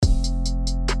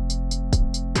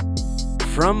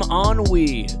From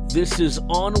Ennui, this is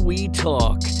Ennui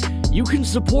Talk. You can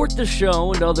support the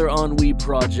show and other Ennui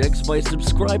projects by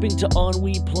subscribing to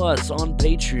Ennui Plus on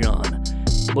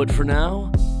Patreon. But for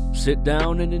now, sit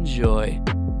down and enjoy.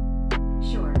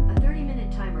 Sure, a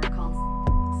 30-minute timer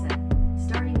call set.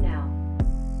 Starting now.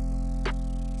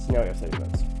 So now we have 30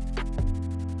 minutes.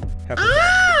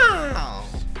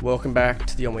 Welcome back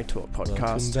to the Ennui Talk podcast.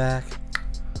 Welcome back.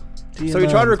 So we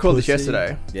tried to record this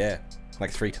yesterday, Yeah,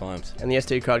 like 3 times. and the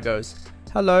SD card goes,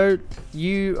 "Hello,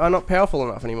 you are not powerful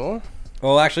enough anymore."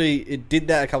 Well, actually, it did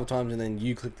that a couple times, and then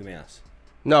you clicked the mouse.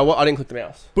 No, I didn't click the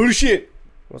mouse. Bullshit! It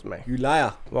wasn't me. You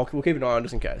liar. Well, we'll keep an eye on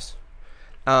just in case.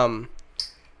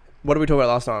 What did we talk about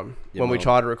last time Your when we mum.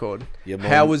 tried to record? Your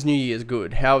How mum. was New Year's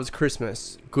good? How was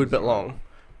Christmas good but long?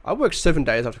 I worked 7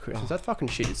 days after Christmas. That fucking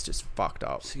shit is just fucked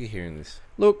up. Sick of hearing this.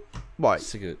 Look, wait.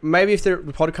 Sick of it. Maybe if the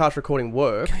podcast recording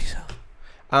worked. Go yourself.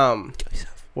 Um, Go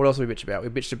yourself. what else did we bitch about? We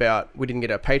bitched about we didn't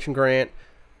get a patron grant.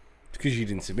 Because you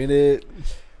didn't submit it.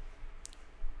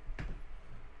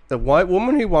 The white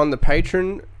woman who won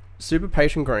the super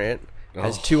patron grant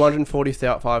has Oh.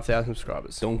 245,000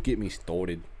 subscribers. Don't get me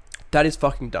started. That is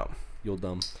fucking dumb. You're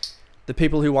dumb. The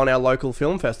people who won our local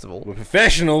film festival We're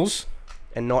professionals.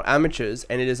 and not amateurs,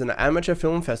 and it is an amateur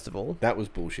film festival. That was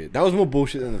bullshit. That was more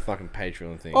bullshit than the fucking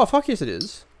Patreon thing. Oh, fuck yes it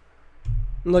is.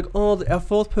 I'm like, our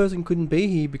fourth person couldn't be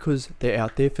here because they're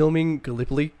out there filming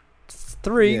Gallipoli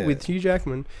 3 Yeah. with Hugh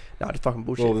Jackman. Nah, it's fucking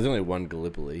bullshit. Well, there's only one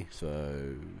Gallipoli, so...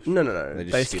 No.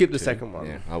 just They skipped the two. second one.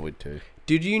 Yeah, I would too.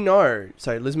 Did you know,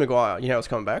 so Liz McGuire, you know what's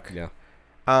coming back? Yeah.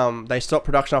 They stopped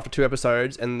production after 2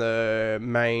 episodes, and the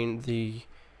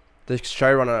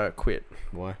showrunner quit.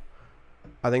 Why?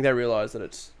 I think they realised that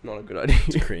it's not a good idea.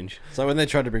 It's cringe. So when they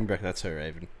tried to bring back That's So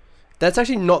Raven, That's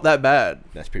actually not that bad.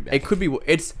 that's pretty bad. It could be.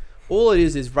 It's all it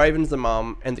is Raven's the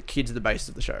mum, and the kids are the basis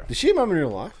of the show. Does she have mum in real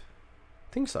life?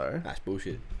 I think so. That's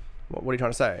bullshit, What are you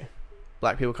trying to say?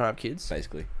 Black people can't have kids?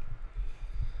 basically.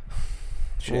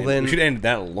 Well, then- we should end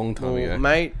that a long time Well, ago.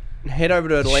 mate, head over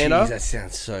to Atlanta. Jeez, that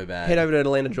sounds so bad. Head over to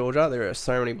Atlanta, Georgia. There are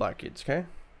so many black kids. Okay,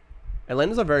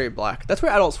 Atlanta's are very black. That's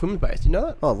where Adult Swim's based. You know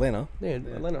that? Oh, Atlanta. Yeah,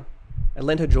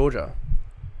 Atlanta, Georgia.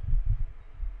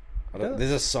 Yeah.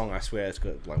 There's a song, I swear, it's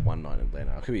got like One Night in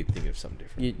Atlanta. I could be thinking of something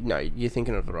different. You're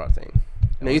thinking of the right thing.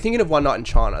 No, you're thinking of One Night in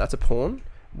China. That's a porn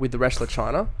with the wrestler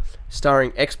China,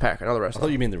 starring X-Pac, another I wrestler.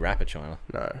 thought you mean the rapper China.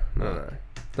 No.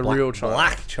 The Black- real China.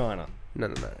 Black China.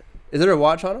 No. Is there a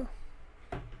white China?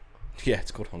 Yeah,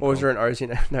 it's called Hong Or is Kong. there an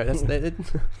Aussie?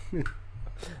 No,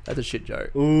 that's a shit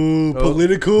joke. Ooh, Oh.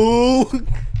 political.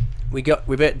 We get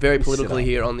very Sit politically up.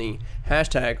 here on the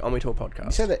hashtag OnWeTalk You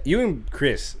podcast. said that you and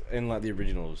Chris in like the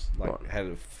originals like What? had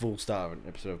a full start of an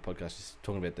episode of a podcast just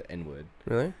talking about the N word.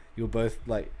 Really? You were both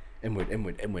like N word.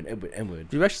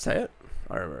 Did you actually say it?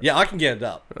 I remember. Yeah, I can get it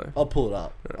up. Really? I'll pull it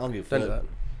up. I'll give Don't do it.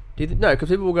 that. No, because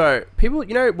people will go. You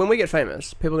know, when we get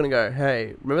famous, people are gonna go,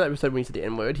 "Hey, remember that episode when you said the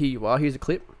N word? Here you are. Here's a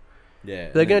clip." Yeah,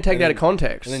 They're gonna take it out that of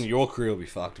context. And then your career will be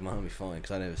fucked, and mine will be fine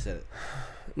because I never said it.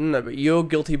 No, but you're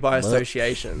guilty by What?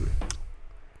 association.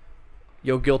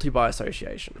 You're guilty by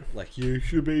association. Like you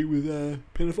should be with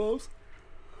pedophiles.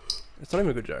 It's not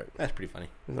even a good joke. That's pretty funny.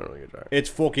 It's not a really good joke. It's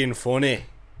fucking funny.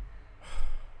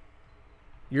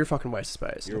 You're a fucking waste of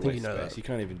space. You're I think a you waste know of space. that. You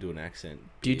can't even do an accent.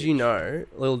 Did bitch. you know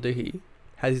Lil Dicky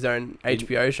has his own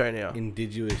HBO show now?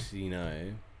 Indigenous, you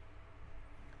know.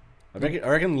 I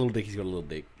reckon Little Dicky's got a little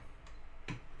dick.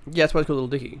 Yeah, that's why it's called Lil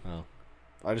Dicky. Oh.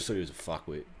 I just thought he was a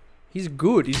fuckwit. He's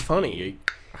good. He's funny.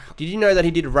 Yeet. Did you know that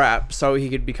he did rap so he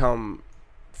could become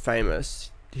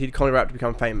famous? He did comedy rap to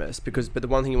become famous but the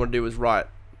one thing he wanted to do was write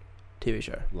TV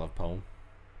show. Love poem.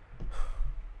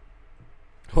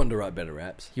 I wanted to write better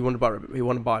raps. He wanted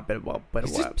to buy better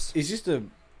raps. He's just a...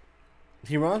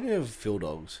 He reminds me of Phil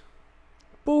Dogs.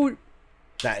 But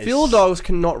That is... Phil Dogs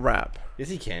cannot rap. Yes,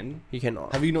 he can. He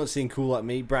cannot. Have you not seen Cool Like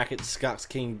Me? Bracket, Scucks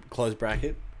King, close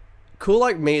bracket. Cool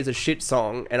Like Me is a shit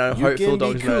song, and I You hope Phil can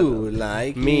be Dogs know cool that.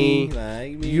 like Me.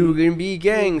 like me. You can be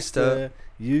gangster.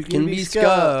 You can be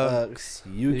scucks.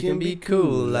 You can be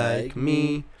cool like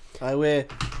me. I wear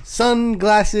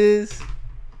sunglasses.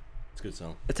 It's a good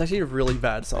song. It's actually a really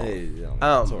bad song. It is, it's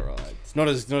Um, alright. It's not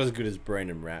as good as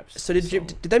Brandon Raps. So did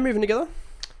they move in together?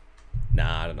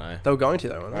 Nah, I don't know. They were going to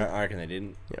though, weren't they? I reckon they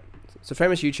didn't. So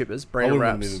famous YouTubers, I Brandon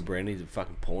wouldn't Raps. move Brandon. He's a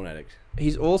fucking porn addict.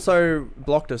 He's also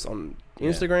blocked us on Yeah.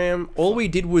 Instagram. All we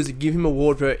did was give him an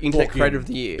award for Internet Fucking Creator of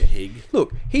the Year. Pig.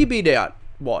 Look, he beat out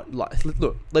what? Like,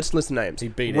 look, let's list the names. He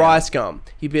beat Rice Gum.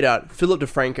 He beat out Philip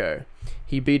DeFranco.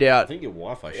 He beat out. I think your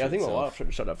Wi-Fi. I think my wife should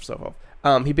have shut herself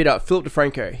off. He beat out Philip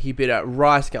DeFranco. He beat out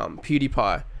Rice Gum,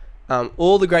 PewDiePie.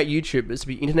 All the great YouTubers to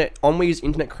be Ennuy's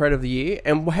Internet Creator of the Year.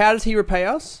 And how does he repay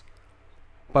us?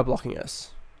 by blocking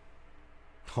us.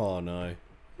 Oh no.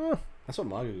 Oh. That's what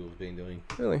my Google's been doing.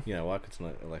 Really? You know why? 'Cause it's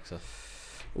not Alexa.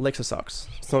 Alexa sucks.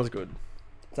 It's not as good.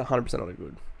 It's 100% not as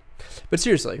good. But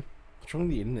seriously, What's wrong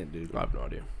with the internet, dude? I have no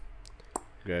idea.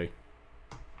 Go.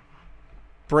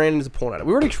 Brandon's a porn addict.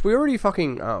 We already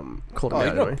fucking called him Oh, out.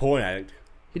 he's not Didn't a we? porn addict.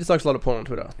 He just likes a lot of porn on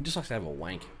Twitter. He just likes to have a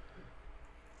wank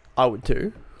I would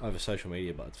too. over social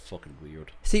media, but it's fucking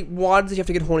weird. See, why does he have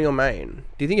to get horny on main?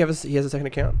 Do you think he has a second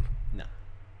account? No.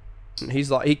 And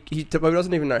he's like he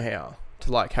doesn't even know how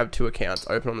to like have 2 accounts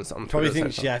open on this. On Probably Twitter at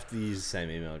the thinks same you time. have to use the same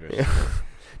email address. Yeah.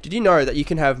 Did you know that you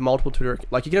can have multiple Twitter,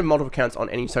 like you can have multiple accounts on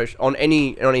any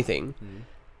anything, Mm.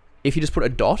 if you just put a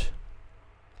dot?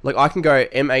 Like I can go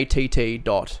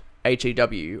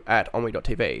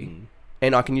matt.hew@onwe.tv Mm.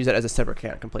 and I can use that as a separate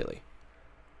account completely.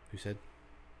 Who said?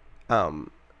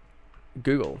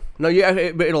 Google. No,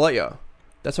 yeah, but it'll let you.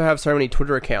 That's why I have so many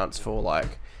Twitter accounts for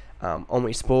like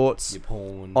Onwe Sports, Your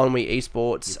porn. Onwe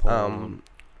Esports, Your porn.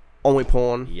 Onwe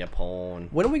Porn. Your porn.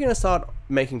 When are we gonna start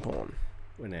making porn?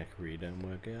 When our career don't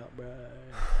work out, bro.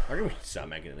 I reckon we should start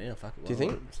making it now. Fuck it. Do you why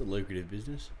think? not? It's a lucrative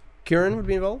business. Kieran would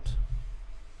be involved.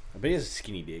 I bet he has a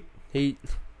skinny dick. He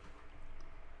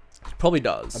probably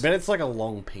does. I bet it's like a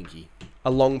long pinky.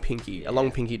 A long pinky Yeah.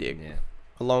 dick, Yeah.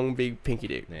 a long big pinky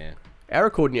dick. Yeah. Our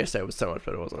recording yesterday was so much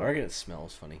better, wasn't I it? reckon it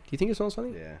smells funny. Do you think it smells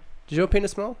funny? Yeah. Does your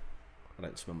penis smell? I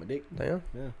don't smell my dick. Do you?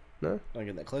 Yeah. No? I don't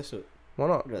get that close to it. Why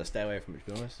not? I'd rather stay away from it,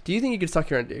 to be honest. Do you think you could suck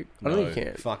your own dick? I don't think you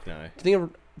can. Fuck no. Do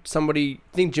you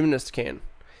think gymnasts can?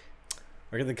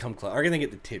 I reckon they come close. I reckon they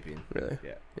get the tip in. Really?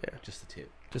 Yeah. Yeah. Just the tip.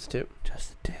 Just a tip. Just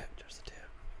the tip. Just a tip.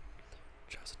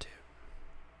 Just a tip.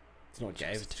 It's not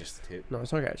gay, it's just the tip. No,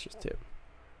 it's not gay, it's just a tip.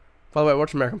 By the way,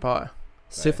 watch American Pie.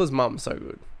 Stifler's mum's so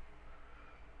good.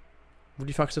 Would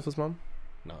you fuck Stifler's mum?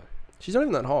 No. She's not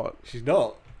even that hot. She's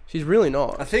not. She's really I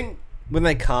not. think when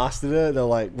they casted her, they're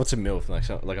like, what's a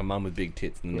MILF? Like a mum with big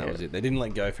tits, and then Yeah. that was it. They didn't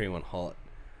like go for anyone hot.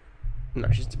 No,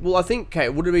 she's... Well, I think... Okay,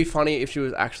 would it be funny if she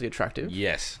was actually attractive?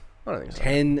 Yes. I don't think so.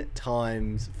 10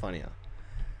 times funnier.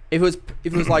 If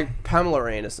it was like Pamela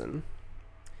Anderson...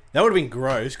 That would have been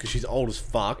gross, because she's old as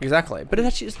fuck. Exactly. But it'd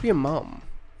actually just be a mum.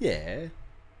 Yeah.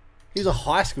 He was a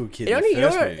high school kid It in only, the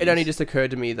first it only movies. just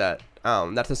occurred to me that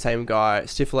that's the same guy...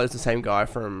 Stifler is the same guy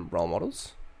from Role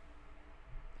Models.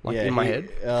 Like, in my head.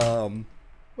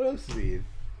 What else is he in?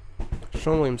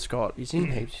 Sean William Scott. He's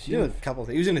in heaps. He's in a couple of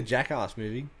things. He was in a Jackass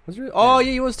movie. Was he really? Oh,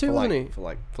 yeah, he was too, for wasn't like, he? For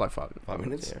like For like 5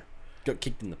 minutes. Yeah. Got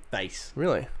kicked in the face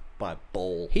Really? by a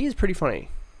ball. He is pretty funny.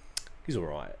 He's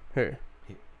alright. Who?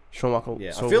 He- Sean Michael. Yeah.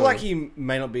 I Saul feel like Williams. he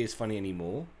may not be as funny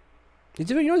anymore. He's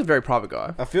a very private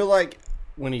guy. I feel like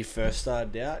when he first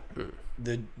started out, Mm.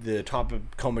 the type of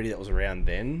comedy that was around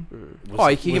then. Was, Oh,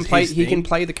 he can was play. his He can thing.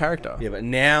 play the character. Yeah, but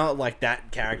now like that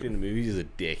character in the movies is a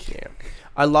dick. Yeah.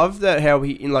 I love that how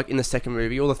he in the second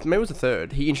movie or maybe it was the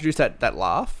third. He introduced that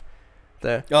laugh.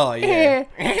 The Oh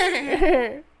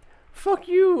yeah. fuck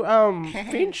you,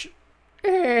 Finch.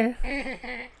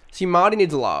 See, Marty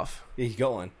needs a laugh. Yeah, he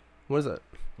got one. What is it?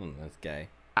 That's gay.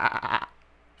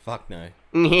 Fuck no.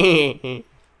 Yeah.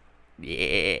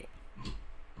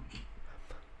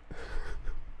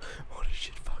 What a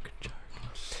shit fucking joke.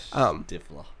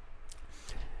 Stifler.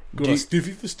 do Got a you-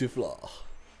 stiffy for Stifler.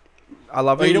 I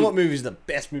love Oh, it. you know what movies are the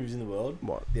best movies in the world?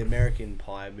 What? The American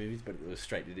Pie movies, but it was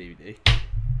straight to DVD.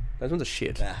 Those ones are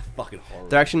shit. They're fucking horrible.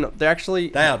 They're actually not. They're actually.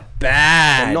 They are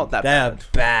bad. They're not that They bad. are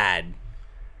bad.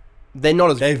 They're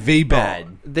not as. They're V bad.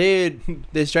 Oh,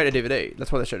 they're straight to DVD.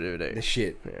 That's why they're straight to DVD. They're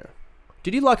shit. Yeah.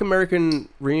 Did you like American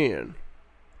Reunion?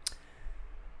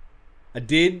 I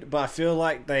did, but I feel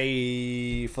like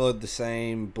they followed the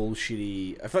same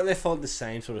bullshitty. I feel like they followed the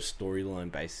same sort of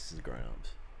storyline basis as Grown Ups.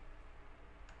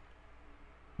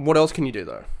 What else can you do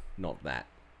though? Not that.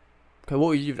 Okay, what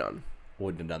would you have done?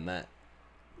 Wouldn't have done that.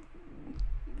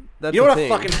 That's You know the what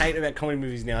thing. I fucking hate about comedy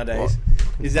movies nowadays?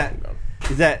 What? Is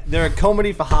that they're a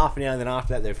comedy for half an hour, and then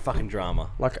after that they're fucking drama.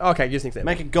 Like, okay, give us an example.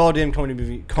 Make a goddamn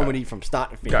comedy from start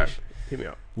to Go. finish. Hit me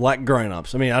up. Like Grown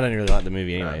Ups. I mean, I don't really like the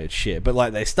movie anyway. No. It's shit. But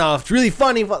like they start off really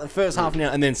funny for like the first half an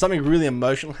hour, and then something really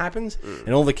emotional happens,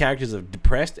 and all the characters are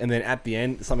depressed, and then at the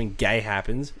end something gay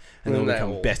happens, and then And they they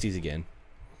become all- besties again.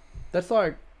 That's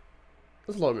like.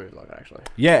 There's a lot of movies like that actually.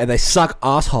 Yeah, and they suck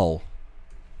asshole.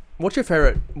 What's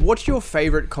your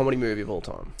favorite comedy movie of all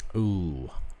time? Ooh.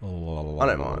 I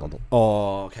don't mind.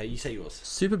 Oh, okay. You say yours.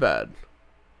 Superbad.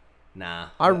 Nah.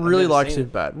 I I've really never like seen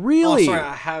it. Superbad. Really? Oh, sorry.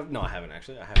 I have. No, I haven't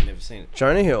actually. I haven't never seen it.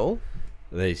 Jonah Hill,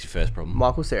 There's your first problem.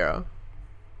 Michael Cera,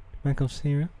 Michael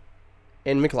Cera.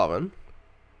 and McLovin.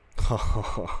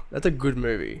 That's a good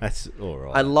movie. That's all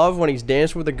right. I love when he's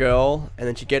dancing with a girl and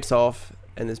then she gets off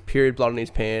and there's period blood on his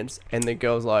pants and the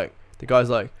guy's like,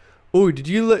 oh, did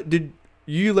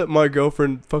you let my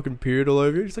girlfriend fucking period all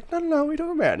over you? He's like, no, what are you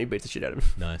talking about? And he beats the shit out of him.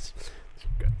 Nice.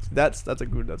 That's a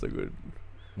good.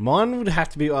 Mine would have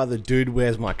to be either Dude,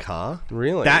 Where's My Car?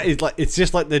 Really? That is like, it's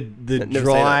just like the Never seen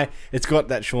dry. it. It's got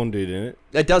that Sean dude in it.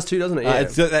 It does too, doesn't it? Yeah.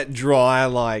 It's got that dry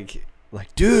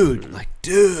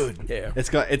dude. Yeah. It's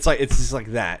just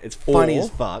like that. It's funny Or- as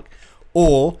fuck.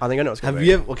 Or I think I know what's going to have be.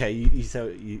 you ever? Okay,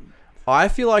 you I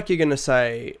feel like you're gonna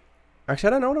say.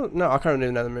 Actually, I don't know. No, I can't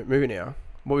even know the movie now.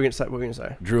 What were we gonna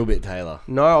say? Drill Bit Taylor.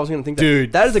 No, I was gonna think that.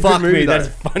 Dude, that is a fuck good movie. me, though. that's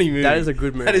a funny movie. That is a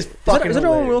good movie. That is fucking Is it Owen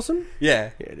hilarious. Wilson? Yeah,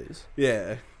 Yeah, it is.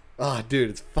 yeah. Oh, dude,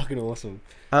 it's fucking awesome.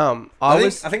 I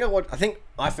think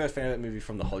I first found that movie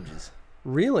from the Hodges.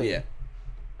 really. Yeah,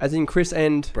 As in Chris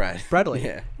and Brad. Bradley.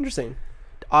 Yeah, Interesting.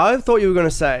 I thought you were gonna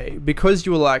say because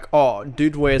you were like, oh,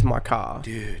 dude, where's my car?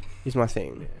 dude. Is my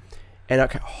thing. And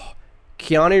okay,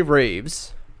 Keanu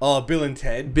Reeves, Oh, Bill and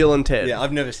Ted. Bill and Ted. Yeah,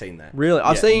 I've never seen that. Really,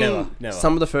 I've Yeah, seen never.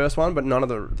 some of the first one, but none of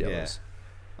the Yeah. others.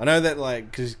 I know that, like,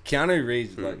 because Keanu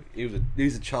Reeves, like, he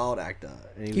was a child actor.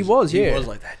 And He was, yeah. He was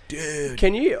like that, dude.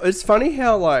 Can you? It's funny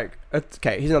how like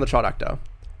okay, he's another child actor.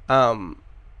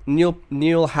 Neil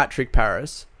Hattrick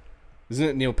Paris. Isn't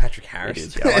it Neil Patrick Harris? It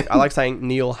is. Yeah, I like saying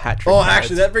Neil Hattrick. Oh, Paris.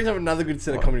 actually, that brings up another good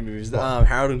set of What? comedy movies. What?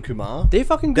 Harold and Kumar. They're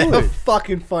fucking good. They're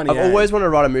fucking funny. I've always wanted to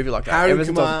write a movie like that. Harold Ever and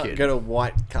since I was Kumar a kid. go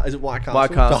to Is it White Castle?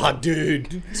 White Castle. Oh,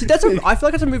 dude. See, I feel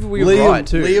like that's a movie we would Liam, write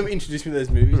too. Liam introduced me to those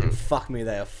movies, and fuck me,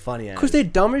 they are funny. Because they're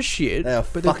dumb as shit, They are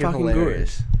but they're fucking fucking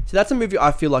hilarious. good. So that's a movie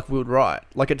I feel like we would write.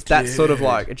 Like it's that sort of Dude.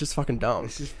 like it's just fucking dumb.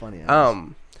 It's just funny.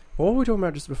 What were we talking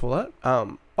about just before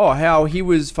that? How he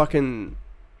was fucking.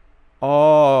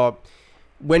 Oh,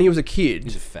 when he was a kid.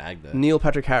 He's a fag though. Neil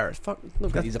Patrick Harris. Fuck,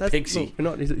 look, He's a pixie. Look, we're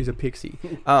not. He's a pixie.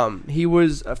 He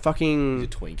was a He's fucking a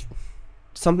twink.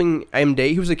 something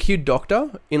MD. He was a kid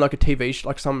doctor in like a TV,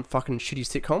 like some fucking shitty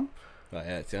sitcom. Oh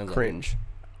yeah, it sounds Cringe. like.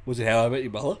 Was it How I Met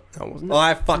Your Mother? No, wasn't Oh,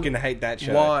 I fucking hate that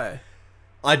show. Why?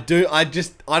 I've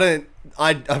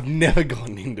never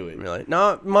gotten into it. Really?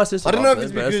 No, my sister. I don't know if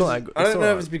loves it's it, but because not that good. I don't know if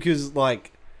alright. it's because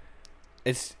like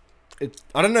it's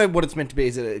I don't know what it's meant to be.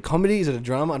 Is it a comedy? Is it a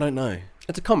drama? I don't know.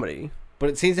 It's a comedy. But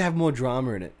it seems to have more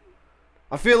drama in it.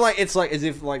 I feel like it's like as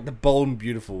if like The Bold and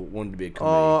Beautiful wanted to be a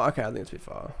comedy. Oh, okay. I think it's a bit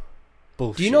far.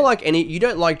 Bullshit. Do you not like any? You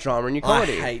don't like drama in your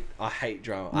comedy. I hate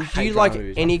drama. Do you like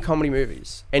any comedy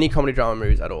movies? Any comedy drama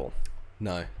movies at all?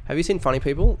 No, Have you seen Funny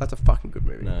People? That's a fucking good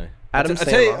movie. no. Adam I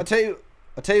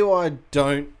tell you why I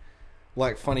don't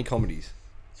like funny comedies.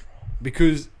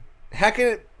 Because how can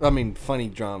it? I mean, funny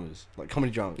dramas like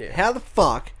comedy dramas. Yeah. How the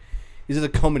fuck is it a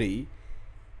comedy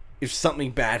if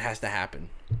something bad has to happen?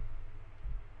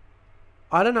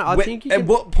 I don't know. I think you At can.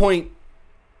 what point,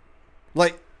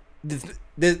 like, there's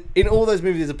in all those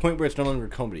movies, there's a point where it's no longer a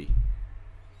comedy.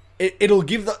 It'll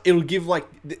give like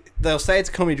they'll say it's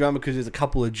a comedy drama because there's a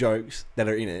couple of jokes that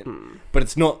are in it, but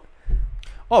it's not.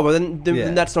 Oh, well then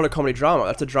Yeah. that's not a comedy drama.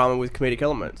 That's a drama with comedic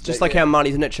elements. Just like Yeah. how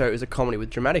Marty's Net Show is a comedy with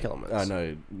dramatic elements. Oh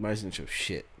no, most of the show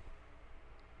shit.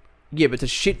 Yeah, but it's a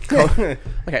shit. Okay,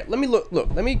 let me look.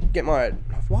 Let me get my.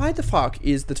 Why the fuck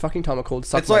is the fucking timer called?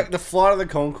 Suck It's My- like The Flight of the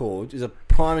Conchords is a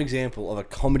prime example of a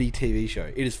comedy TV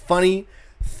show. It is funny.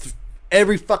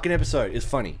 Every fucking episode is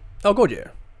funny. Oh god, yeah.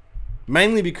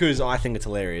 Mainly because I think it's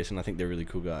hilarious and I think they're really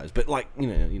cool guys. But like you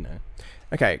know.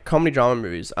 Okay, comedy drama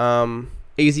movies.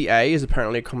 Easy A is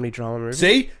apparently a comedy drama movie.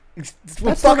 See, it's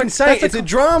what That's fucking not a- saying. that's a It's a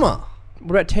drama.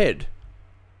 What about Ted?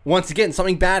 Once again,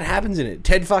 something bad happens in it.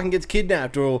 Ted fucking gets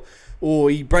kidnapped, or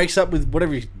he breaks up with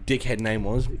whatever his dickhead name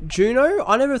was. Juno?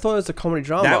 I never thought it was a comedy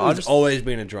drama. That I has just, always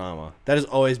been a drama. That has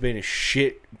always been a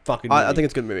shit fucking movie. I think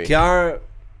it's a good movie. Kiara,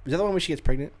 is that the one where she gets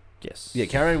pregnant? Yes. Yeah,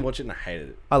 Karen watched it and I hated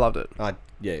it. I loved it.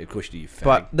 Yeah, of course you do, you fag.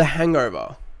 But The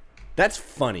Hangover, That's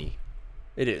funny.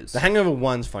 it is. The Hangover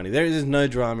 1's funny. There is no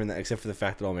drama in that except for the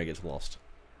fact that Omega gets lost.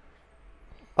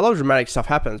 A lot of dramatic stuff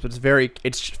happens, but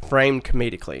it's framed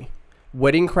comedically.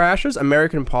 Wedding Crashers,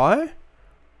 American Pie,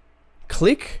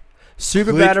 Click,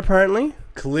 Superbad Click. apparently.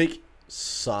 Click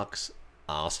sucks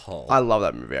asshole. I love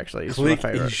that movie actually. It's Click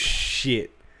my favorite. is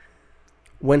shit.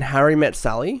 When Harry Met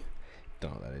Sally,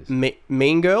 Don't know what that is.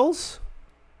 Mean Girls,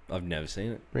 I've never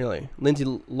seen it. really. Lindsay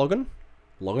Logan.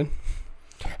 Logan?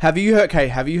 Have you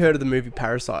heard of the movie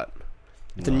Parasite?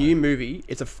 It's a No. new movie.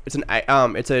 It's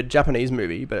a Japanese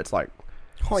movie, but it's like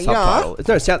Oh, subtitle.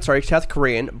 It's South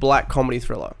Korean black comedy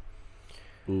thriller.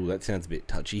 Ooh, that sounds a bit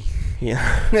touchy.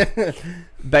 Yeah.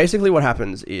 Basically, what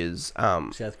happens is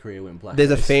South Korea went black.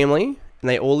 there's a family and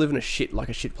they all live in a shit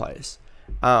place.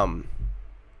 And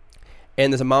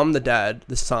there's a mum, the dad,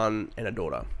 the son, and a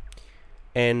daughter.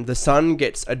 And the son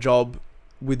gets a job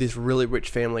with this really rich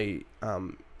family,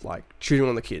 like tutoring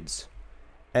on the kids.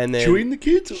 and then Chewing the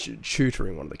kids?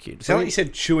 tutoring one of the kids. Sound like you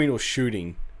said chewing or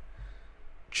shooting.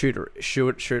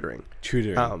 Tutoring.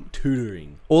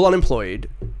 Tutoring. All unemployed,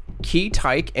 Ki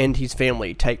Taek and his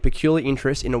family take peculiar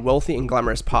interest in a wealthy and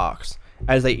glamorous Parks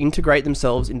as they integrate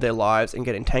themselves into their lives and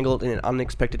get entangled in an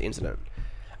unexpected incident.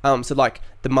 So like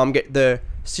the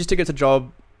sister gets a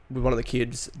job with one of the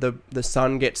kids. The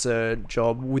son gets a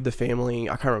job with the family.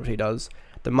 I can't remember what he does.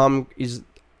 The mum is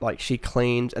like she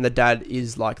cleans, and the dad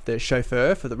is like the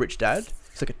chauffeur for the rich dad.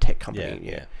 It's like a tech company.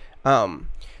 Yeah.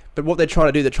 But what they're trying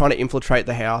to do, they're trying to infiltrate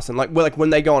the house, and like when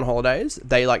they go on holidays,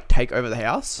 they like take over the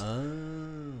house.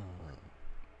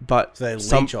 But So they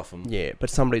leech off them. Yeah, but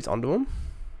somebody's onto them.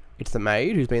 It's the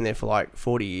maid who's been there for like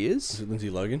 40 years. Is it Lindsay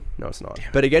Logan? No, it's not.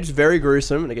 But it gets very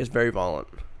gruesome and it gets very violent.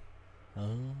 Oh.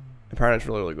 Apparently, it's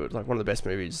really, really good. Like one of the best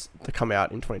movies to come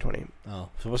out in 2020. Oh.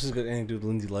 So what's this got anything to do with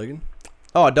Lindsay Logan?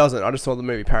 Oh, it doesn't. I just saw the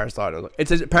movie Parasite. It's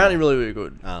apparently really, really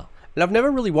good. Oh. And I've never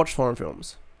really watched foreign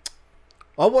films.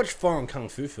 I watch foreign kung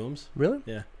fu films. Really?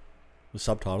 Yeah. With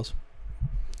subtitles.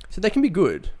 So they can be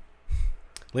good.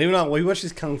 Believe it or not, we watched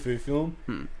this kung fu film,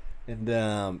 and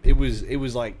it was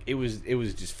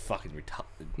just fucking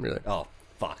retarded. Really? Oh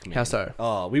fuck, man. How so?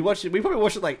 Oh, we probably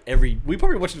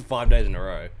watched it 5 days in a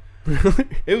row.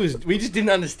 We just didn't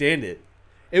understand it.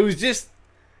 It was just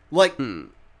like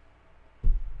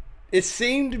it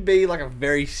seemed to be like a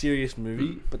very serious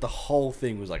movie, but the whole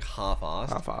thing was like half-assed.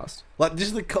 Half-assed. Like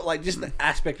just the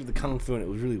aspect of the kung fu, and it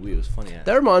was really weird. It was funny.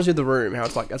 That reminds me of The Room. How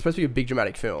it's supposed to be a big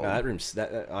dramatic film.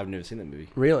 That I've never seen that movie.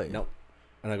 Really? Nope.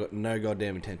 And I got no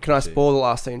goddamn intention. Can I to. spoil the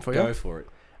last scene for you? Go for it.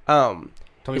 Tommy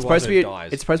it's supposed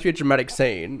dies. It's supposed to be a dramatic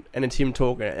scene, and it's him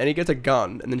talking, and he gets a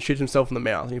gun and then shoots himself in the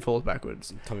mouth, and he falls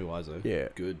backwards. Tommy Wiseau. Yeah,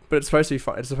 good. But it's supposed to be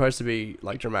fun. It's supposed to be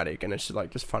like dramatic, and it's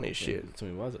like just funny as shit. Yeah,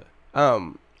 Tommy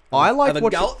Wiseau. I like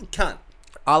watching. Cunt.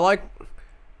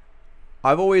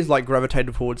 I've always like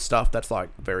gravitated towards stuff that's like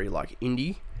very like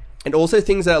indie, and also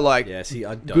things that are like Yeah, see,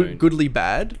 I don't. goodly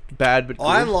bad but good.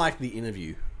 I like The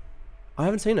Interview. I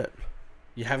haven't seen it.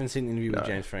 You haven't seen The Interview with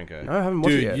James Franco? No, I haven't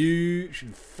watched it yet. Dude, you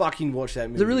should fucking watch that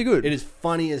movie. Is it really good? It is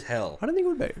funny as hell. I don't think it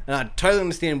would be. And I totally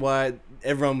understand why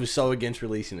everyone was so against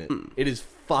releasing it. It is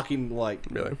fucking like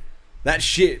Really? that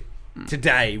shit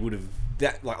today would have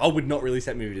I would not release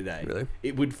that movie today. Really?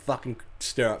 It would fucking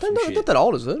stir up some It's shit. not that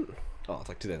old, is it? Oh, it's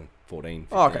like 2014.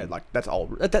 Oh, okay, 15. like that's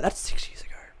old. That's 6 years ago.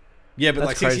 Yeah, but That's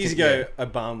like 6 crazy, years ago,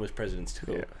 Obama was president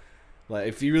still. Yeah. Like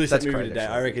if you released That's that movie crazy, today, I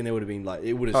actually. reckon there would have been like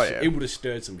it would have Oh, yeah. it would have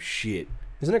stirred some shit.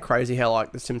 Isn't it crazy how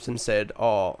like The Simpsons said,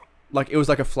 oh, like it was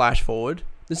like a flash forward.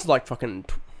 This is like fucking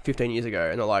 15 years ago,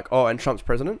 and they're like, oh, and Trump's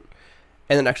president,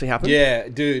 and then it actually happened. Yeah,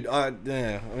 dude. I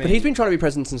mean, But he's been trying to be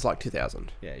president since like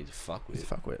 2000. yeah, he's a fuckwit. He's a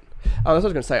fuckwit. That's what I was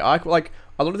gonna say. I like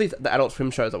a lot of the Adult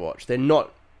Swim shows I watch. They're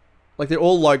not like they're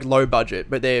all like low budget,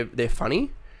 but they're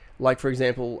funny. Like for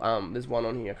example, there's one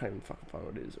on here I can't even fucking find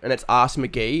what it is, and it's Ass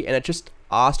McGee, and it's just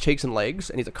ass, cheeks, and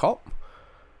legs, and he's a cop.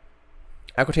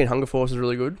 Aqua Teen Hunger Force is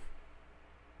really good.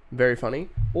 Very funny.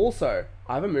 Also,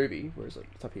 I have a movie. Where is it?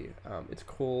 It's up here. It's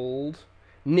called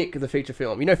Nick, the feature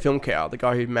film. You know Film Cow, the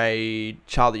guy who made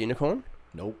Charlie the Unicorn?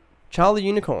 Nope. Charlie the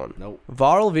Unicorn. Nope.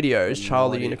 Viral videos, No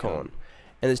Charlie the idea, Unicorn.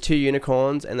 And there's 2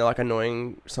 unicorns, and they're like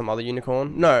annoying some other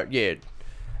unicorn. No, yeah.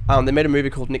 They made a movie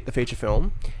called Nick, the feature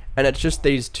film. And it's just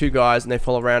these 2 guys, and they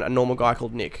follow around a normal guy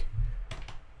called Nick.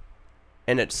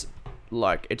 And it's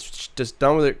like, it's just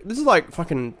done with it. This is like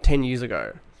fucking 10 years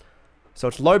ago. So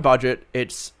it's low budget.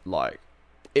 It's like,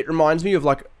 it reminds me of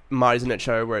like Marty's Internet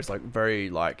Show, where it's like very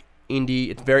like indie.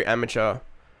 It's very amateur.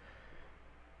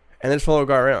 And then just follow a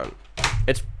guy around.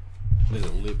 There's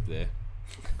a lip there.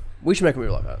 We should make a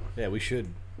movie like that. Yeah, we should.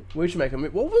 We should make a movie.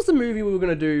 What was the movie we were going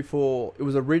to do for... It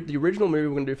was the original movie we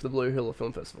were going to do for the Blue Hill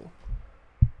Film Festival.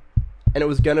 And it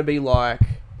was going to be like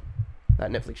that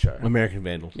Netflix show. American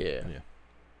Vandal. Yeah.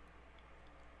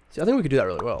 See, I think we could do that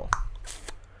really well.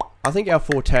 I think our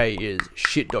forte is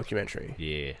shit documentary.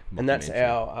 Yeah. And that's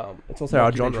our... it's also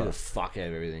our genre. The fuck out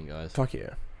of everything, guys. Fuck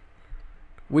yeah.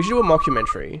 We should do a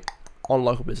mockumentary on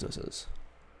local businesses.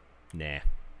 Nah.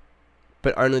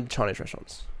 But only the Chinese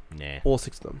restaurants. Nah. All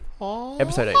 6 of them.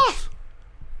 Episode each.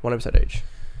 1 episode each.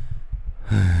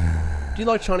 Do you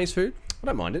like Chinese food? I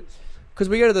don't mind it. Because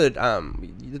we go to the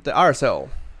RSL.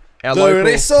 Our The local,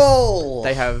 Risol!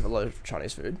 they have a lot of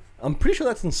Chinese food. I'm pretty sure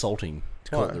that's insulting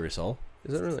to call Why? it the Risol.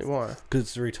 Is it really? Why? Because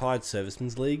it's the Retired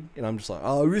Servicemen's League, and I'm just like,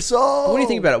 oh, Risol! What do you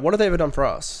think about it? What have they ever done for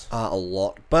us? A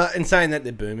lot. But in saying that,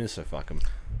 they're boomers, so fuck them.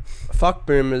 Fuck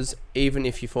boomers, even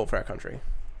if you fought for our country.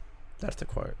 That's the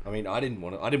quote. I mean, I didn't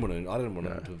want No.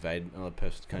 them to invade another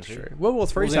person's That's country. true. World War It III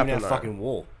is wasn't even happening a though. fucking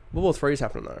war. World War III is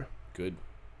happening though. Good.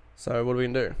 So what are we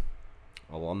gonna do?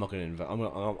 Oh, well, I'm not going to.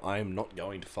 I am not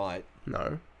going to fight. No.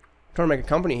 I'm trying to make a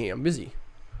company here. I'm busy.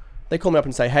 They call me up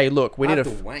and say, hey, look, we need I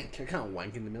have to wank. I can't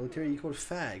wank in the military. You called a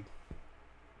fag.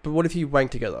 But what if you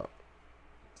wank together?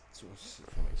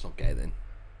 It's not gay then.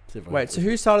 Wait, so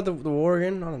who started the war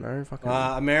again? I don't know. Fucking...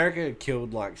 America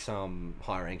killed like some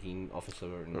high-ranking officer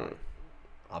in like,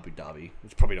 Abu Dhabi.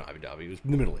 It's probably not Abu Dhabi. It was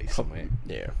in the Middle East somewhere.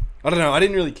 Yeah. I don't know. I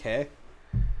didn't really care.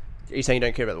 Are you saying you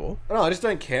don't care about the war? No, I just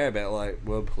don't care about like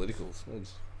world politicals. I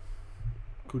just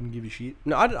couldn't give a shit.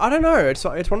 No, I don't know. It's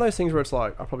one of those things where it's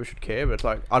like I probably should care, but it's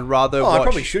like I'd rather. I watch...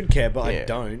 probably should care, but Yeah. I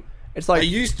don't. It's like I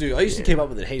used to keep up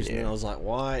with it heaps, and Yeah. then I was like,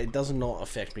 why? It does not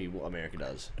affect me what America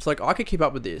does. It's like I could keep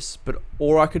up with this, but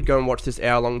or I could go and watch this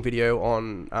hour-long video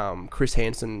on Chris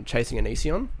Hansen chasing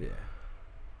Onision. Yeah.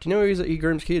 Do you know he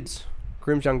grooms kids,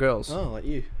 grooms young girls? Oh, like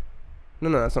you. No,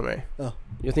 that's not me. Oh.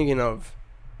 You're thinking of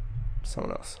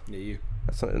someone else. Yeah, you.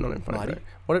 That's not in front Marty? of me.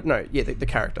 What? No, yeah, the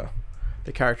character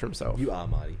himself. You are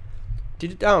Marty. Do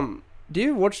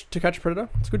you watch To Catch a Predator?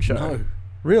 It's a good show. No.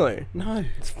 Really? No.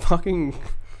 It's fucking.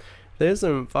 There's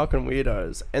some fucking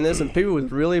weirdos, and there's some people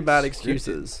with really bad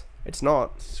excuses. It's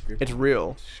not. Scripted. It's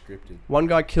real. Scripted. One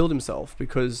guy killed himself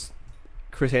because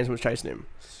Chris Hansen was chasing him,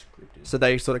 Scripted. so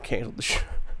they sort of cancelled the show.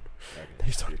 Okay.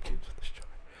 They sort of cancelled the show.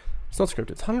 It's not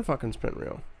scripted. It's 100% real. Do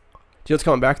you know what's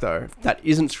coming back though? That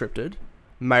isn't scripted.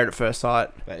 Married at First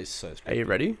Sight. That is so scripted. Are you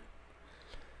ready?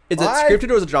 Is it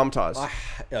scripted or is it dramatized?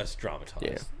 It's dramatized.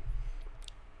 Yeah.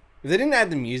 If they didn't add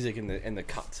the music and the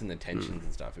cuts and the tensions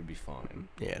and stuff, it'd be fine.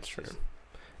 Yeah, it's true.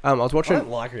 I was I watching. don't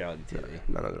like reality TV.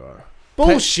 None of it.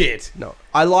 Bullshit. No,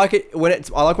 I like it when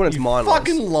it's. I like when it's You mindless.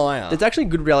 fucking liar. There's actually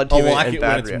good reality I TV like and it when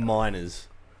bad it's reality. minors.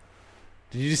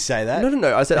 Did you just say that?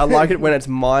 No. I said I like it when it's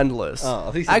mindless. Oh, I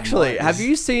think you said Actually, minors. have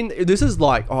you seen? This is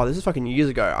fucking years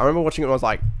ago. I remember watching it when I was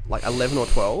like 11 or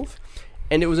 12,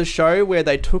 and it was a show where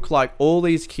they took like all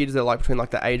these kids that are like between like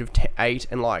the age of 8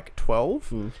 and like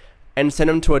 12, and sent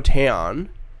them to a town,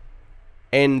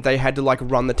 and they had to like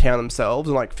run the town themselves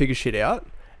and like figure shit out.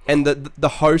 And the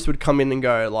host would come in and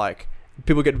go like,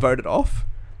 people get voted off.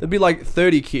 There'd be like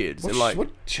 30 kids and like what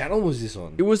channel was this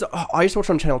on? it was. I used to watch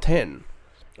it on Channel 10,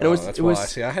 and That's it why was. I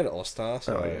see. I had All-Star,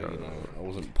 so Oh, I, yeah. I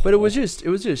wasn't. But it was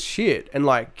just shit, and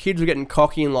like kids were getting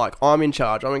cocky and like I'm in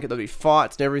charge. I'm gonna get there'll be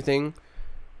fights and everything.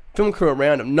 Film crew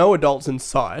around them, no adults in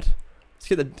sight. Let's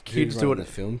get the kids doing the it.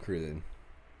 film crew then.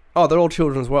 Oh, they're all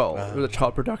children as well. It was a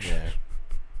child production. Yeah.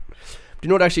 Do you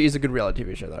know what actually is a good reality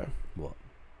TV show though? What?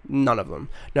 None of them.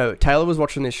 No, Taylor was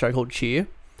watching this show called Cheer,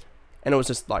 and it was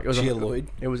just like it was Cheer a, Lloyd?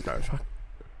 It was no fuck.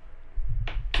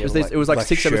 Yeah, It was like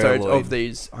 6 episodes Lloyd. of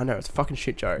these. I know it's a fucking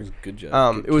shit It joke. was a good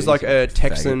joke. It was like a Faggot.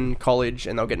 Texan college,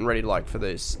 and they were getting ready to like for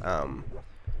this,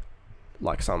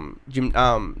 like some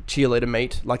cheerleader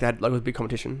meet. Like they had like it was a big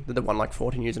competition that they won like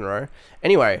 14 years in a row.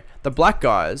 Anyway, the black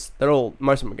guys,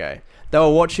 most of them are gay. They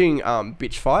were watching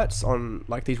bitch fights on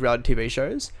like these reality TV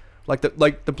shows. Like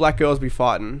the black girls would be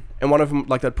fighting, and one of them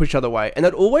like they'd push each other away, and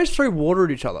they'd always throw water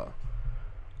at each other.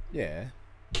 Yeah.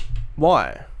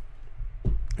 Why?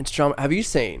 It's drama. Have you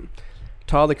seen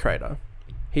Tyler the Creator?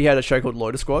 He had a show called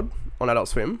Loiter Squad on Adult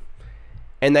Swim,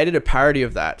 and they did a parody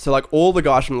of that. So like all the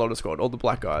guys from Loiter Squad, all the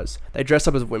black guys, they dressed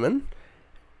up as women,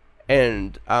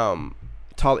 and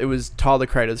it was Tyler the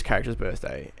Creator's character's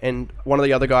birthday, and one of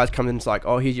the other guys comes in and's like,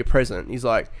 "Oh, here's your present." He's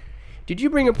like, "Did you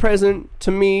bring a present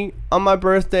to me on my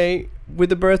birthday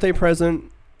with a birthday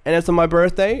present?" And it's on my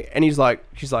birthday, and she's like,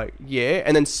 "Yeah,"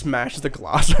 and then smashes the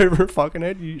glass over her fucking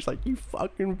head. He's like, "You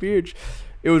fucking bitch."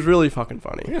 It was really fucking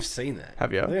funny. I think I've seen that.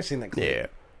 Have you? I think I've seen that clip. Yeah.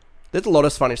 There's a lot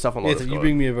of funny stuff on Yeah, Lotus so you Squad.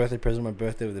 bring me a birthday present on my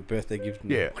birthday with a birthday gift.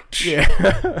 Yeah.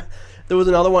 Yeah. There was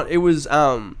another one. It was,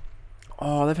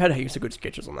 they've had heaps of good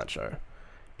sketches on that show.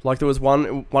 Like, there was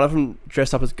one of them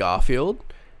dressed up as Garfield,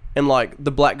 and, like,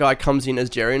 the black guy comes in as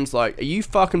Jerry and's like, "Are you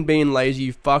fucking being lazy,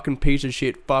 you fucking piece of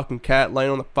shit, fucking cat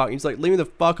laying on the fuck?" He's like, "Leave me the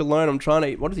fuck alone, I'm trying to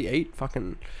eat." What does he eat?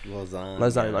 Fucking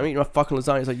lasagna. I'm eating my fucking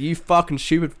lasagna. He's like, "You fucking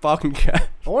stupid fucking cat."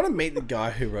 I want to meet the guy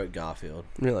who wrote Garfield.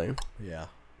 Really? Yeah.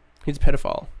 He's a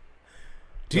pedophile.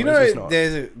 Do you No, he's know not.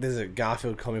 there's a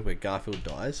Garfield comic where Garfield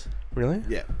dies? Really?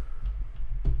 Yeah.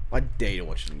 I dare you to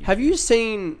watch it. Have you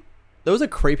seen... There was a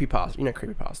creepypasta. You know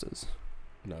creepypastas?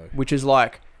 No. Which is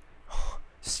like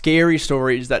scary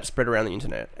stories that spread around the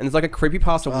internet. And there's like a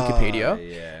creepypasta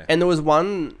Wikipedia. Yeah. And there was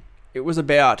one... It was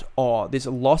about this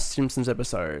Lost Simpsons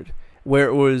episode where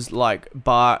it was like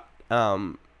Bart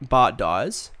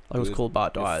dies. Like it was called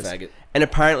Bart Dies. Faggot. And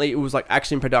apparently it was like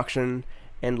actually in production,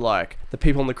 and like the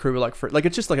people on the crew were like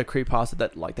it's just like a creepypasta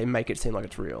that like they make it seem like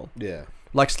it's real. Yeah.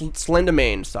 Like Slender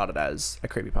Man started as a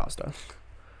creepypasta.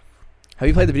 Have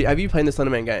you played the video? Have you played the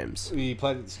Slender Man games? We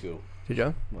played at school Did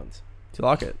you? once. Do you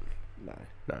like it? No.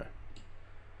 No.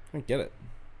 don't get it.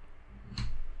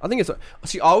 I think it's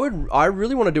see. I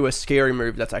really want to do a scary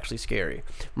movie that's actually scary.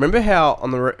 Remember how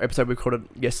on the episode we recorded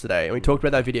yesterday and we talked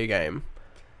about that video game,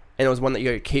 and there was one that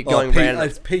you keep going around.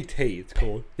 It's PT. It's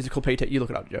called. Is it called PT? You look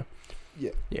it up, Joe.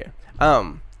 Yeah. Yeah.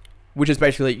 Which is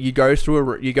basically you go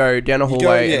through you go down a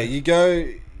hallway.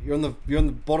 You're on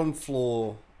the bottom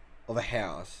floor of a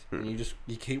house, and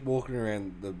you keep walking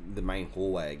around the main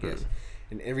hallway, I guess.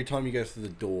 And every time you go through the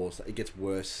doors, it gets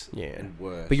worse and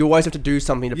worse. But you always have to do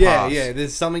something to pass. Yeah,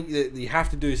 there's something that you have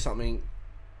to do something.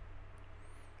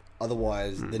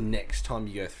 Otherwise, the next time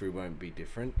you go through won't be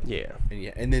different. Yeah.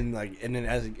 And then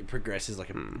as it progresses,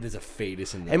 there's a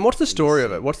fetus in there. And what's the story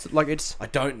of it? It's? I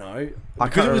don't know. I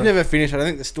Because can't it was never finished. I don't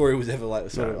think the story was ever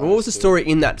like sort of. What was the story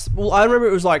in that? Well, I remember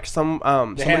it was like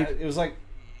It was like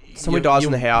somebody dies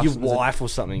in the house. Your wife or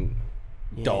something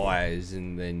dies,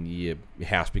 and then your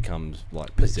house becomes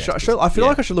like possessed. I feel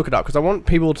like I should look it up because I want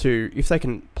people to, if they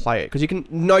can play it, because you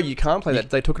can't play that.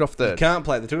 They took it off the. You can't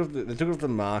play it. They took it off the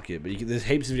market, but there's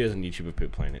heaps of videos on YouTube of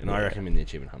people playing it, and I recommend the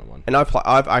Achievement Hunter one. And I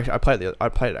played it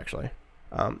actually.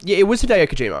 It was Hideo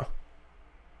Kojima.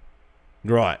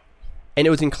 Right. And it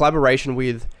was in collaboration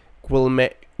with Guillermo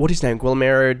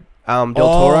del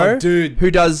Toro, dude, who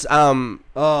does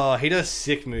he does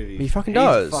sick movies. He fucking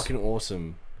does. He's fucking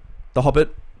awesome. The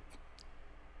Hobbit,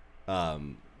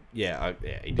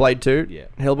 he Blade 2, yeah,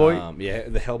 Hellboy,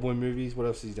 the Hellboy movies. What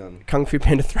else has he done? Kung Fu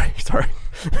Panda 3. Sorry,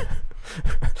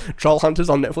 Troll Hunters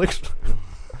on Netflix.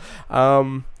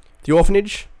 The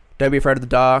Orphanage, Don't Be Afraid of the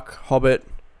Dark, Hobbit,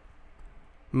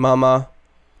 Mama,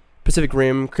 Pacific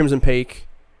Rim, Crimson Peak,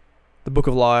 The Book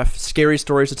of Life, Scary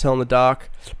Stories to Tell in the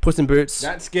Dark, Puss in Boots.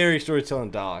 That Scary Story to Tell in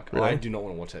the Dark. Really? I do not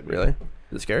want to watch that movie. Really?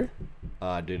 Is it scary?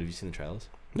 Dude, have you seen the trailers?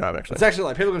 No, I'm actually. It's actually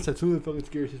like people are gonna say it's really fucking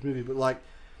scary this movie, but like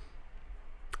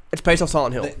It's based off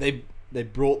Silent Hill. they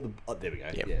brought the there we go.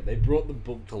 Yep. Yeah, they brought the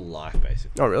book to life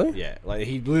basically. Oh really? Yeah, like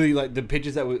he literally like the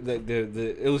pictures that were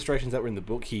the illustrations that were in the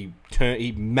book. He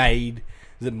made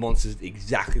the monsters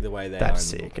exactly the way they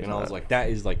That's are in the sick, book, and I isn't was it? like, that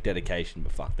is like dedication.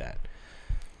 But fuck that.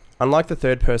 Unlike the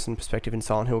third person perspective in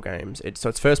Silent Hill games, it's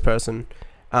first person.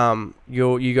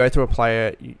 You go through a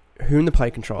player whom the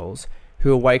player controls,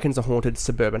 who awakens a haunted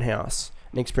suburban house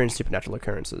and experience supernatural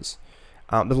occurrences.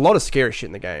 There's a lot of scary shit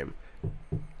in the game.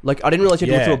 Like I didn't realize you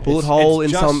had to go through a bullet hole in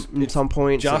some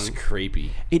points. Just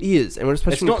creepy. It is, and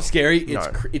especially It's not scary.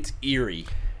 No. It's eerie.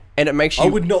 and it makes you. I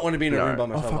would not want to be in a room by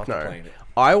myself fuck after no. playing it.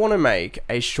 I want to make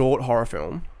a short horror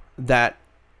film that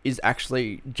is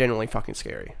actually genuinely fucking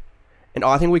scary, and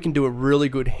I think we can do a really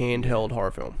good handheld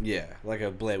horror film. Yeah, like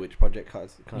a Blair Witch Project kind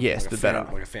of Yes, like but found,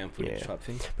 better. like a found footage type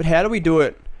thing. But how do we do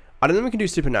it? I don't think we can do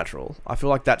Supernatural. I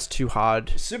feel like that's too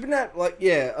hard. Supernatural, like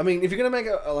yeah. I mean, if you're gonna make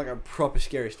a proper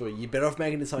scary story, you're better off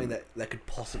making it something that could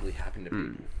possibly happen to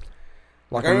people.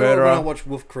 Like I a remember murderer. when I watched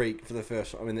Wolf Creek for the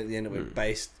first time. I mean, at the end of it,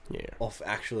 based Yeah. off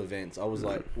actual events. I was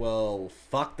like, well,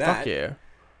 fuck that. Fuck yeah.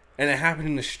 And it happened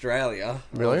in Australia.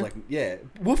 And Really? I was like, yeah,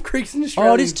 Wolf Creek's in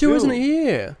Australia. Oh, it is too, isn't it?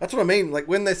 Yeah. That's what I mean. Like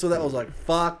when they saw that, I was like,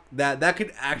 fuck that. That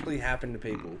could actually happen to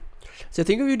people. So I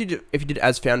think if you did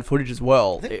as found footage as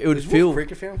well, I think, it would is feel. Wolf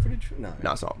Creek a found footage? No,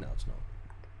 it's not. No, it's not.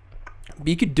 But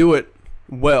you could do it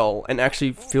well and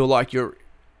actually feel like you're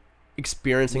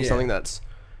experiencing Yeah. something that's,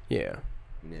 yeah.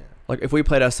 Yeah. Like if we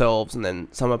played ourselves and then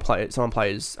someone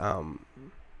plays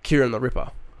Kieran the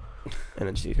Ripper, and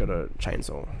then she's got a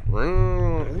chainsaw.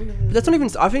 But that's not even.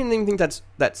 I don't even think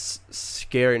that's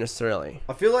scary necessarily.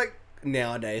 I feel like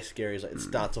nowadays scary is like it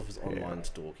starts off as online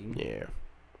stalking. Yeah.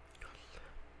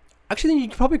 Actually, then you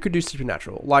probably could do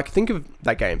Supernatural. Like, think of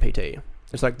that game, PT.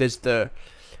 It's like there's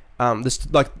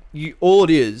all it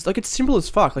is, like it's simple as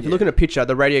fuck. Like you look at a picture,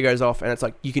 the radio goes off, and it's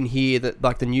like you can hear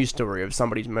the news story of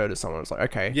somebody's murdered someone. It's like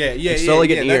okay, it's slowly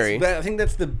getting eerie. I think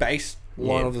that's the base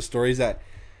line of the story is that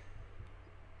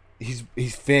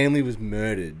his family was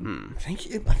murdered. I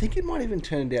think it might even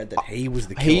turned out that he was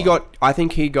the killer. I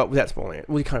think he got without spoiling it.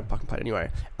 Well, he kind of fucking played it anyway.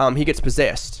 He gets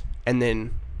possessed and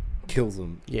then kills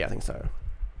them. Yeah, I think so.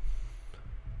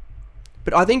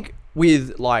 But I think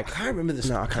with like I can't remember this.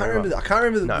 No, I can't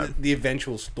remember No. the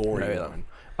eventual story. No,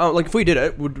 either. Like if we did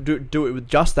it, we'd do it with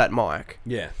just that mic.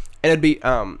 Yeah. And it'd be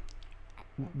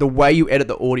the way you edit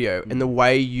the audio and the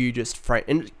way you just frame.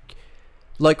 And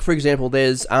like for example,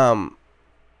 there's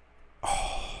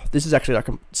this is actually like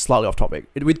slightly off topic.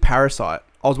 With Parasite,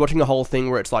 I was watching the whole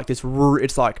thing where it's like this.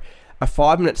 It's like a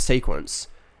 5-minute sequence,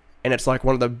 and it's like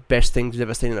one of the best things you've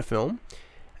ever seen in a film.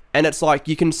 And it's like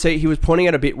you can see he was pointing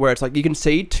at a bit where it's like you can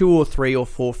see 2 or 3 or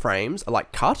 4 frames are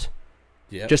like cut,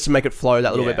 just to make it flow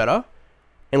that little bit better.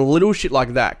 And little shit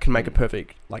like that can make a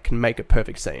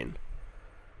perfect scene.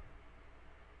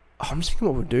 I'm just thinking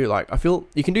what we'd do. Like I feel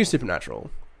you can do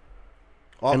Supernatural.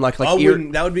 And like I ear-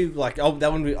 wouldn't. That would be like. I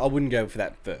wouldn't go for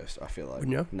that first. I feel like.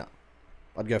 Wouldn't you? No,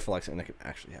 I'd go for like something that could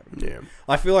actually happen. Yeah.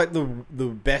 I feel like the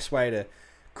best way to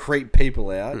creep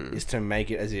people out is to make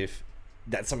it as if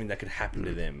that's something that could happen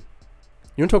to them.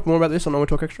 You want to talk more about this on No One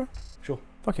Talk Extra? Sure.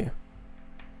 Fuck yeah.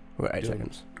 We've got 8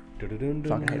 seconds.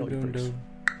 Fucking hate all you pricks.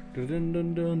 Dun, dun,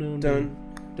 dun,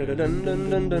 dun,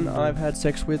 dun, dun. I've had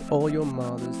sex with all your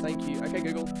mothers. Thank you. Okay,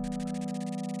 Google.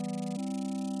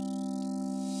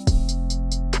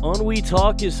 Ennui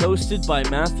Talk is hosted by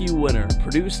Matthew Winner,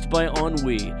 produced by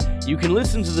Ennui. You can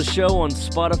listen to the show on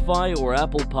Spotify or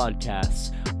Apple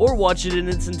Podcasts, or watch it in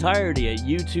its entirety at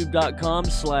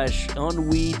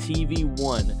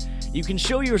youtube.com/EnnuiTV1. You can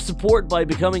show your support by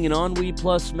becoming an Ennui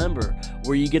Plus member,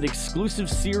 where you get exclusive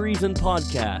series and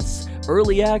podcasts,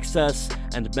 early access,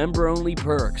 and member-only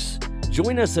perks.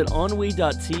 Join us at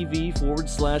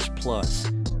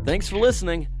ennui.tv/plus. Thanks for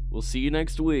listening. We'll see you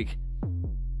next week.